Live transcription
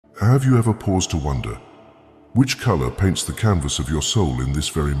Have you ever paused to wonder, which color paints the canvas of your soul in this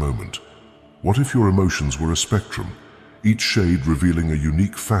very moment? What if your emotions were a spectrum, each shade revealing a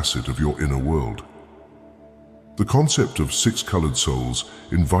unique facet of your inner world? The concept of six-colored souls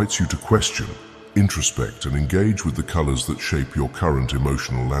invites you to question, introspect, and engage with the colors that shape your current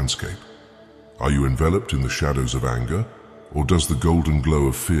emotional landscape. Are you enveloped in the shadows of anger, or does the golden glow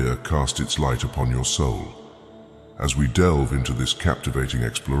of fear cast its light upon your soul? As we delve into this captivating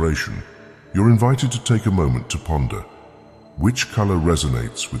exploration, you're invited to take a moment to ponder, which color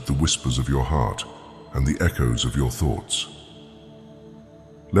resonates with the whispers of your heart and the echoes of your thoughts?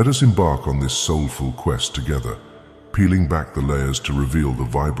 Let us embark on this soulful quest together, peeling back the layers to reveal the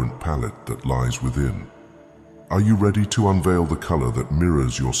vibrant palette that lies within. Are you ready to unveil the color that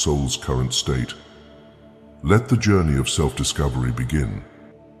mirrors your soul's current state? Let the journey of self-discovery begin.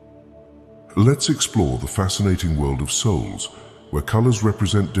 Let's explore the fascinating world of souls, where colors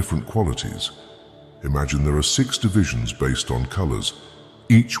represent different qualities. Imagine there are 6 divisions based on colors,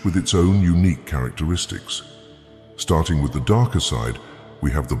 each with its own unique characteristics. Starting with the darker side, we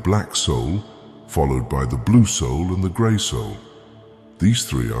have the black soul, followed by the blue soul and the gray soul. These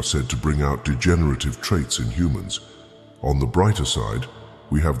 3 are said to bring out degenerative traits in humans. On the brighter side,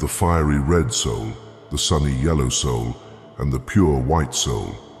 we have the fiery red soul, the sunny yellow soul, and the pure white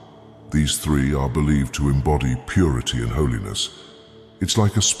soul. These 3 are believed to embody purity and holiness. It's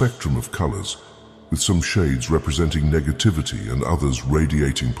like a spectrum of colors, with some shades representing negativity and others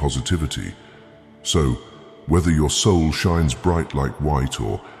radiating positivity. So, whether your soul shines bright like white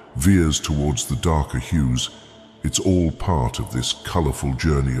or veers towards the darker hues, it's all part of this colorful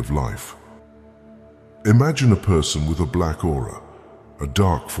journey of life. Imagine a person with a black aura, a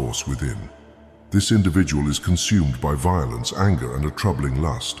dark force within. This individual is consumed by violence, anger, and a troubling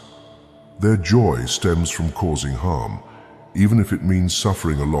lust. Their joy stems from causing harm, even if it means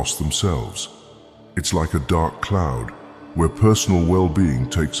suffering a loss themselves. It's like a dark cloud, where personal well-being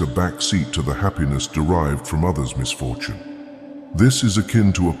takes a back seat to the happiness derived from others' misfortune. This is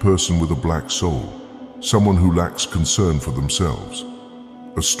akin to a person with a black soul, someone who lacks concern for themselves.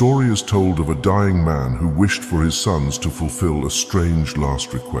 A story is told of a dying man who wished for his sons to fulfill a strange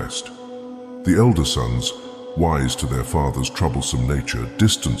last request. The elder sons, wise to their father's troublesome nature,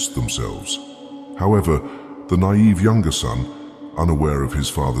 distanced themselves. However, the naive younger son, unaware of his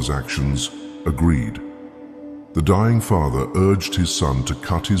father's actions, agreed. The dying father urged his son to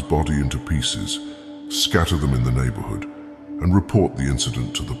cut his body into pieces, scatter them in the neighborhood, and report the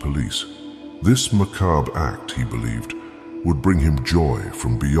incident to the police. This macabre act, he believed, would bring him joy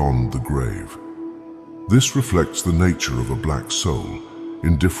from beyond the grave. This reflects the nature of a black soul,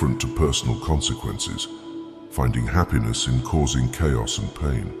 indifferent to personal consequences, finding happiness in causing chaos and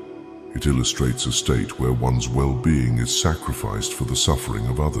pain. It illustrates a state where one's well-being is sacrificed for the suffering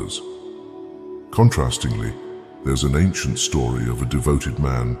of others. Contrastingly, there's an ancient story of a devoted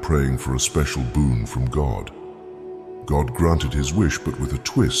man praying for a special boon from God. God granted his wish, but with a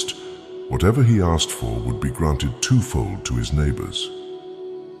twist. Whatever he asked for would be granted twofold to his neighbors.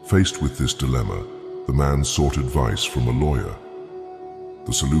 Faced with this dilemma, the man sought advice from a lawyer.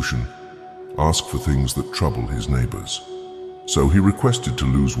 The solution: ask for things that trouble his neighbors. So he requested to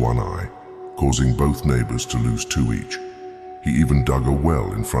lose one eye, causing both neighbors to lose 2 each. He even dug a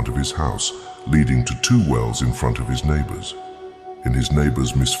well in front of his house, leading to 2 wells in front of his neighbors. In his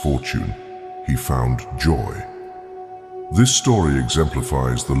neighbor's misfortune, he found joy. This story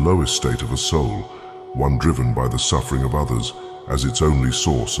exemplifies the lowest state of a soul, one driven by the suffering of others as its only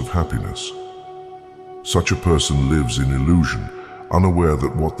source of happiness. Such a person lives in illusion, unaware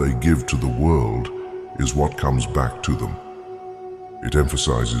that what they give to the world is what comes back to them. It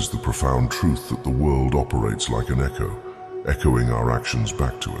emphasizes the profound truth that the world operates like an echo, echoing our actions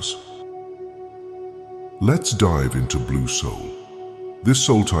back to us. Let's dive into blue soul. This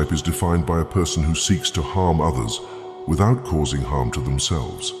soul type is defined by a person who seeks to harm others without causing harm to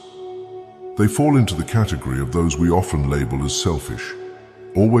themselves. They fall into the category of those we often label as selfish,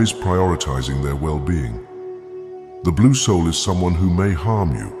 always prioritizing their well-being. The blue soul is someone who may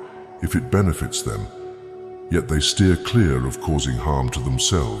harm you if it benefits them, yet they steer clear of causing harm to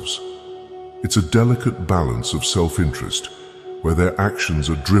themselves. It's a delicate balance of self-interest, where their actions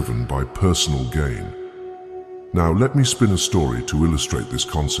are driven by personal gain. Now, let me spin a story to illustrate this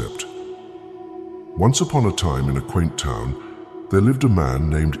concept. Once upon a time in a quaint town, there lived a man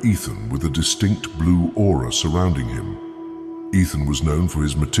named Ethan with a distinct blue aura surrounding him. Ethan was known for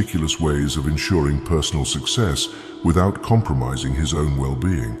his meticulous ways of ensuring personal success without compromising his own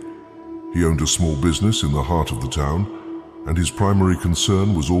well-being. He owned a small business in the heart of the town, and his primary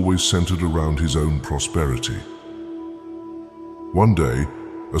concern was always centered around his own prosperity. One day,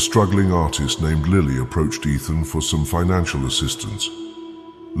 a struggling artist named Lily approached Ethan for some financial assistance.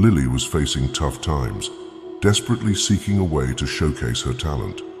 Lily was facing tough times, desperately seeking a way to showcase her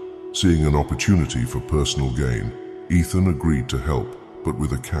talent. Seeing an opportunity for personal gain, Ethan agreed to help, but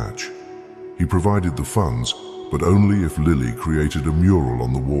with a catch. He provided the funds, but only if Lily created a mural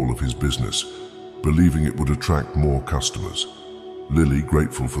on the wall of his business, believing it would attract more customers. Lily,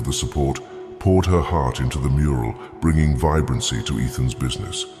 grateful for the support, poured her heart into the mural, bringing vibrancy to Ethan's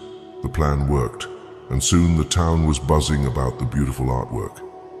business. The plan worked, and soon the town was buzzing about the beautiful artwork.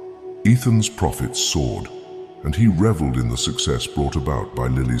 Ethan's profits soared, and he reveled in the success brought about by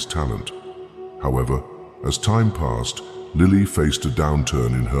Lily's talent. However, as time passed, Lily faced a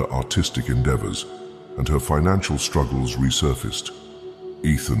downturn in her artistic endeavors, and her financial struggles resurfaced.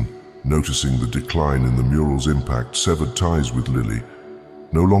 Ethan, noticing the decline in the mural's impact, severed ties with Lily,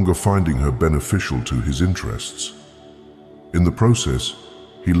 no longer finding her beneficial to his interests. In the process,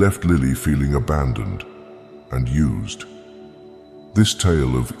 he left Lily feeling abandoned and used. This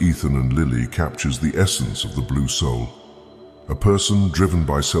tale of Ethan and Lily captures the essence of the blue soul, a person driven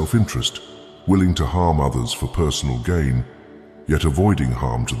by self-interest, willing to harm others for personal gain, yet avoiding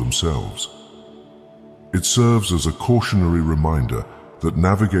harm to themselves. It serves as a cautionary reminder that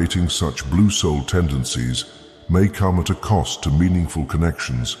navigating such blue soul tendencies may come at a cost to meaningful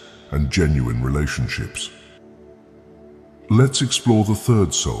connections and genuine relationships. Let's explore the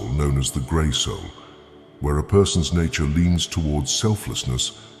third soul, known as the gray soul, where a person's nature leans towards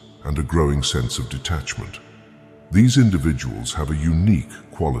selflessness and a growing sense of detachment. These individuals have a unique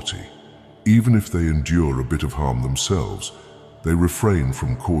quality. Even if they endure a bit of harm themselves, they refrain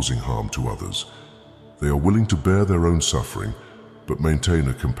from causing harm to others. They are willing to bear their own suffering, but maintain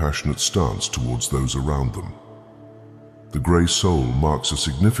a compassionate stance towards those around them. The gray soul marks a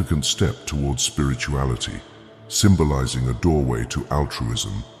significant step towards spirituality, symbolizing a doorway to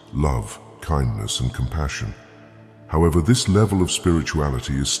altruism, love, kindness, and compassion. However, this level of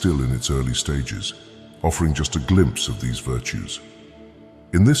spirituality is still in its early stages, offering just a glimpse of these virtues.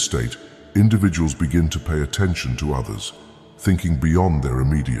 In this state, individuals begin to pay attention to others, thinking beyond their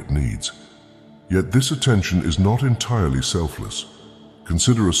immediate needs. Yet this attention is not entirely selfless.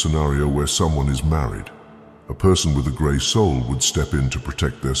 Consider a scenario where someone is married. A person with a gray soul would step in to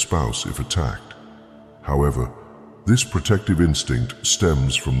protect their spouse if attacked. However, this protective instinct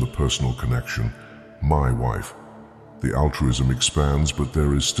stems from the personal connection, my wife. The altruism expands, but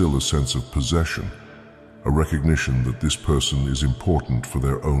there is still a sense of possession, a recognition that this person is important for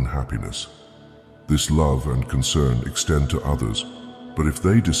their own happiness. This love and concern extend to others, but if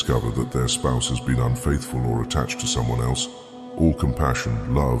they discover that their spouse has been unfaithful or attached to someone else, all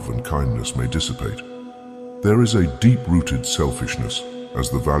compassion, love, and kindness may dissipate. There is a deep-rooted selfishness, as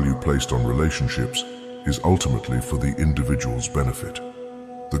the value placed on relationships is ultimately for the individual's benefit.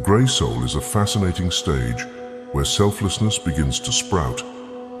 The gray soul is a fascinating stage where selflessness begins to sprout,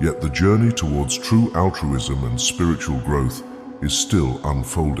 yet the journey towards true altruism and spiritual growth is still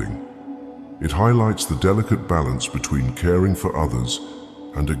unfolding. It highlights the delicate balance between caring for others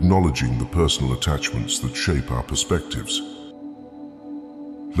and acknowledging the personal attachments that shape our perspectives.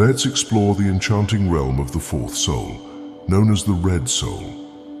 Let's explore the enchanting realm of the fourth soul, known as the red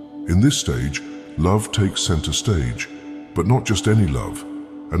soul. In this stage, love takes center stage, but not just any love,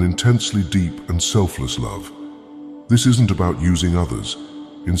 an intensely deep and selfless love. This isn't about using others.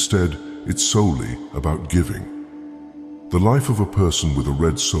 Instead, it's solely about giving. The life of a person with a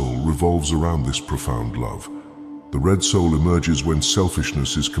red soul revolves around this profound love. The red soul emerges when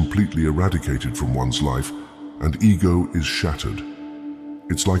selfishness is completely eradicated from one's life and ego is shattered.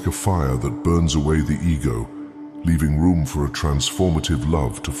 It's like a fire that burns away the ego, leaving room for a transformative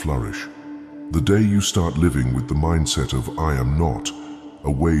love to flourish. The day you start living with the mindset of I am not,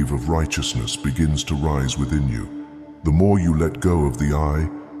 a wave of righteousness begins to rise within you. The more you let go of the I,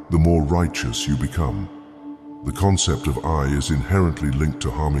 the more righteous you become. The concept of I is inherently linked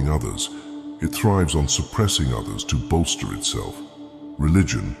to harming others. It thrives on suppressing others to bolster itself.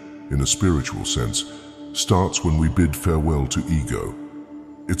 Religion, in a spiritual sense, starts when we bid farewell to ego.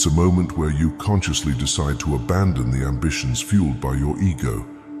 It's a moment where you consciously decide to abandon the ambitions fueled by your ego,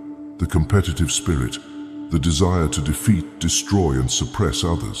 the competitive spirit, the desire to defeat, destroy, and suppress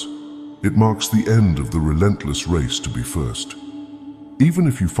others. It marks the end of the relentless race to be first. Even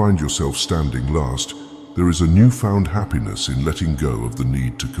if you find yourself standing last, there is a newfound happiness in letting go of the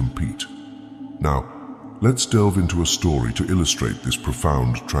need to compete. Now, let's delve into a story to illustrate this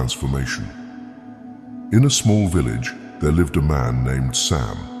profound transformation. In a small village, there lived a man named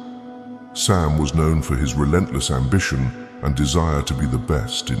Sam. Sam was known for his relentless ambition and desire to be the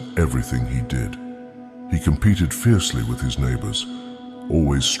best in everything he did. He competed fiercely with his neighbors,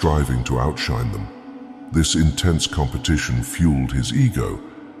 always striving to outshine them. This intense competition fueled his ego,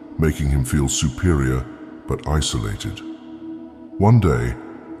 making him feel superior but isolated. One day,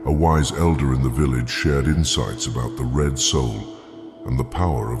 a wise elder in the village shared insights about the red soul and the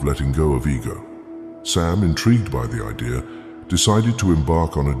power of letting go of ego. Sam, intrigued by the idea, decided to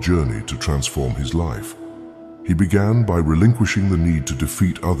embark on a journey to transform his life. He began by relinquishing the need to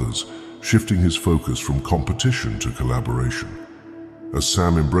defeat others, shifting his focus from competition to collaboration. As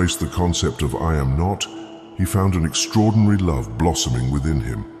Sam embraced the concept of I am not, he found an extraordinary love blossoming within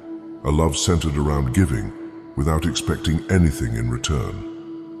him, a love centered around giving without expecting anything in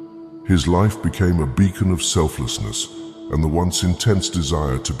return. His life became a beacon of selflessness, and the once intense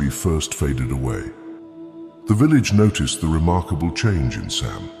desire to be first faded away. The village noticed the remarkable change in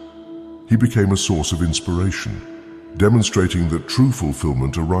Sam. He became a source of inspiration, demonstrating that true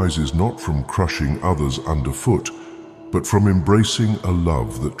fulfillment arises not from crushing others underfoot, but from embracing a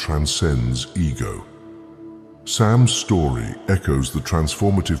love that transcends ego. Sam's story echoes the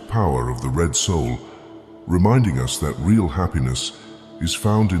transformative power of the red soul, reminding us that real happiness is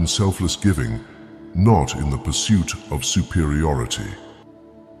found in selfless giving, not in the pursuit of superiority.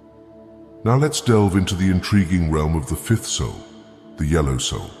 Now let's delve into the intriguing realm of the fifth soul, the yellow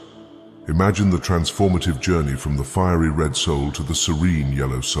soul. Imagine the transformative journey from the fiery red soul to the serene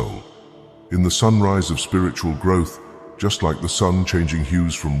yellow soul. In the sunrise of spiritual growth, just like the sun changing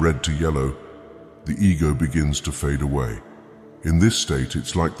hues from red to yellow, the ego begins to fade away. In this state,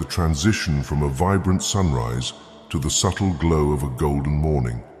 it's like the transition from a vibrant sunrise to the subtle glow of a golden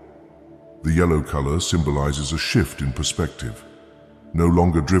morning. The yellow color symbolizes a shift in perspective. No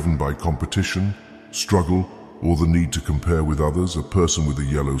longer driven by competition, struggle, or the need to compare with others, a person with a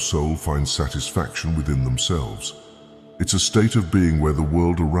yellow soul finds satisfaction within themselves. It's a state of being where the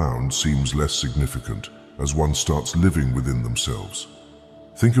world around seems less significant, as one starts living within themselves.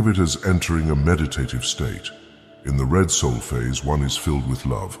 Think of it as entering a meditative state. In the red soul phase, one is filled with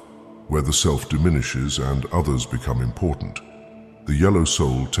love, where the self diminishes and others become important. The yellow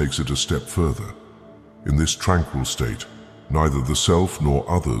soul takes it a step further. In this tranquil state, neither the self nor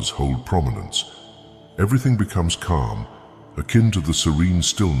others hold prominence. Everything becomes calm, akin to the serene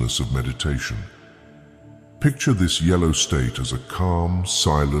stillness of meditation. Picture this yellow state as a calm,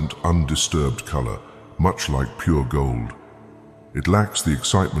 silent, undisturbed color, much like pure gold. It lacks the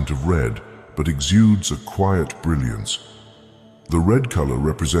excitement of red, but exudes a quiet brilliance. The red color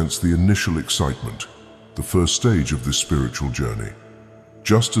represents the initial excitement, the first stage of this spiritual journey.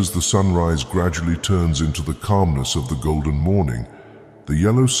 Just as the sunrise gradually turns into the calmness of the golden morning, the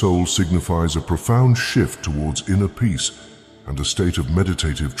yellow soul signifies a profound shift towards inner peace and a state of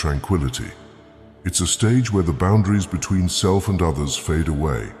meditative tranquility. It's a stage where the boundaries between self and others fade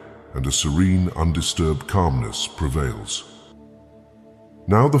away, and a serene, undisturbed calmness prevails.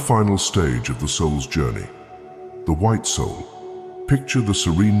 Now the final stage of the soul's journey, the white soul. Picture the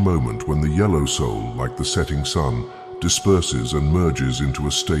serene moment when the yellow soul, like the setting sun, disperses and merges into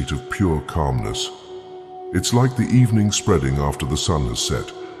a state of pure calmness. It's like the evening spreading after the sun has set,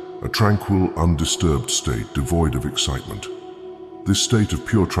 a tranquil, undisturbed state devoid of excitement. This state of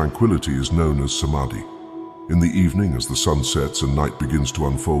pure tranquility is known as samadhi. In the evening, as the sun sets and night begins to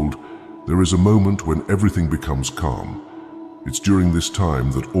unfold, there is a moment when everything becomes calm. It's during this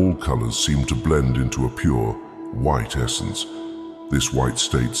time that all colors seem to blend into a pure, white essence. This white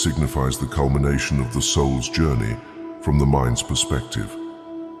state signifies the culmination of the soul's journey from the mind's perspective.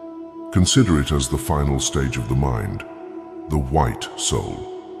 Consider it as the final stage of the mind, the white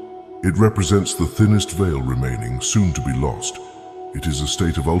soul. It represents the thinnest veil remaining, soon to be lost. It is a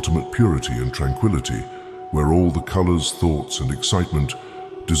state of ultimate purity and tranquility, where all the colors, thoughts, and excitement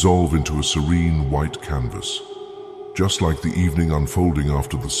dissolve into a serene white canvas. Just like the evening unfolding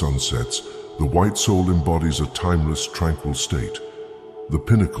after the sun sets, the white soul embodies a timeless, tranquil state, the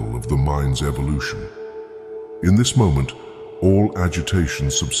pinnacle of the mind's evolution. In this moment, all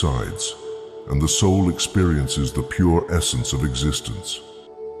agitation subsides, and the soul experiences the pure essence of existence.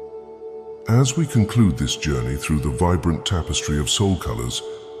 As we conclude this journey through the vibrant tapestry of soul colors,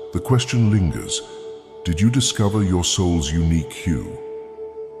 the question lingers: did you discover your soul's unique hue?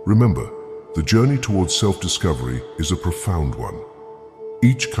 Remember, the journey towards self-discovery is a profound one.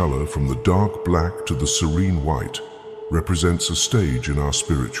 Each color, from the dark black to the serene white, represents a stage in our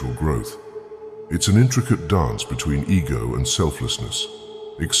spiritual growth. It's an intricate dance between ego and selflessness,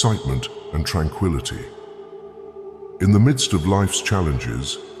 excitement and tranquility. In the midst of life's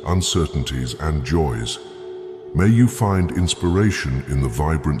challenges, uncertainties, and joys, may you find inspiration in the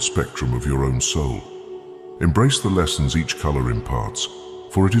vibrant spectrum of your own soul. Embrace the lessons each color imparts,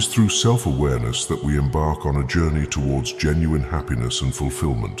 for it is through self-awareness that we embark on a journey towards genuine happiness and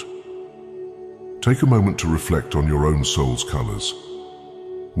fulfillment. Take a moment to reflect on your own soul's colors.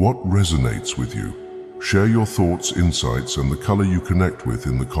 What resonates with you? Share your thoughts, insights, and the color you connect with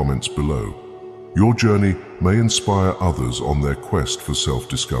in the comments below. Your journey may inspire others on their quest for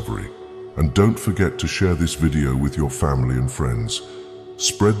self-discovery. And don't forget to share this video with your family and friends.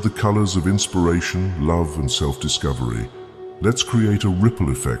 Spread the colors of inspiration, love, and self-discovery. Let's create a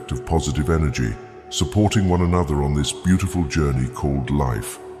ripple effect of positive energy, supporting one another on this beautiful journey called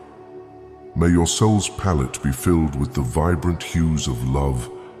life. May your soul's palette be filled with the vibrant hues of love,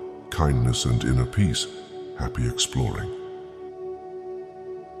 kindness, and inner peace. Happy exploring.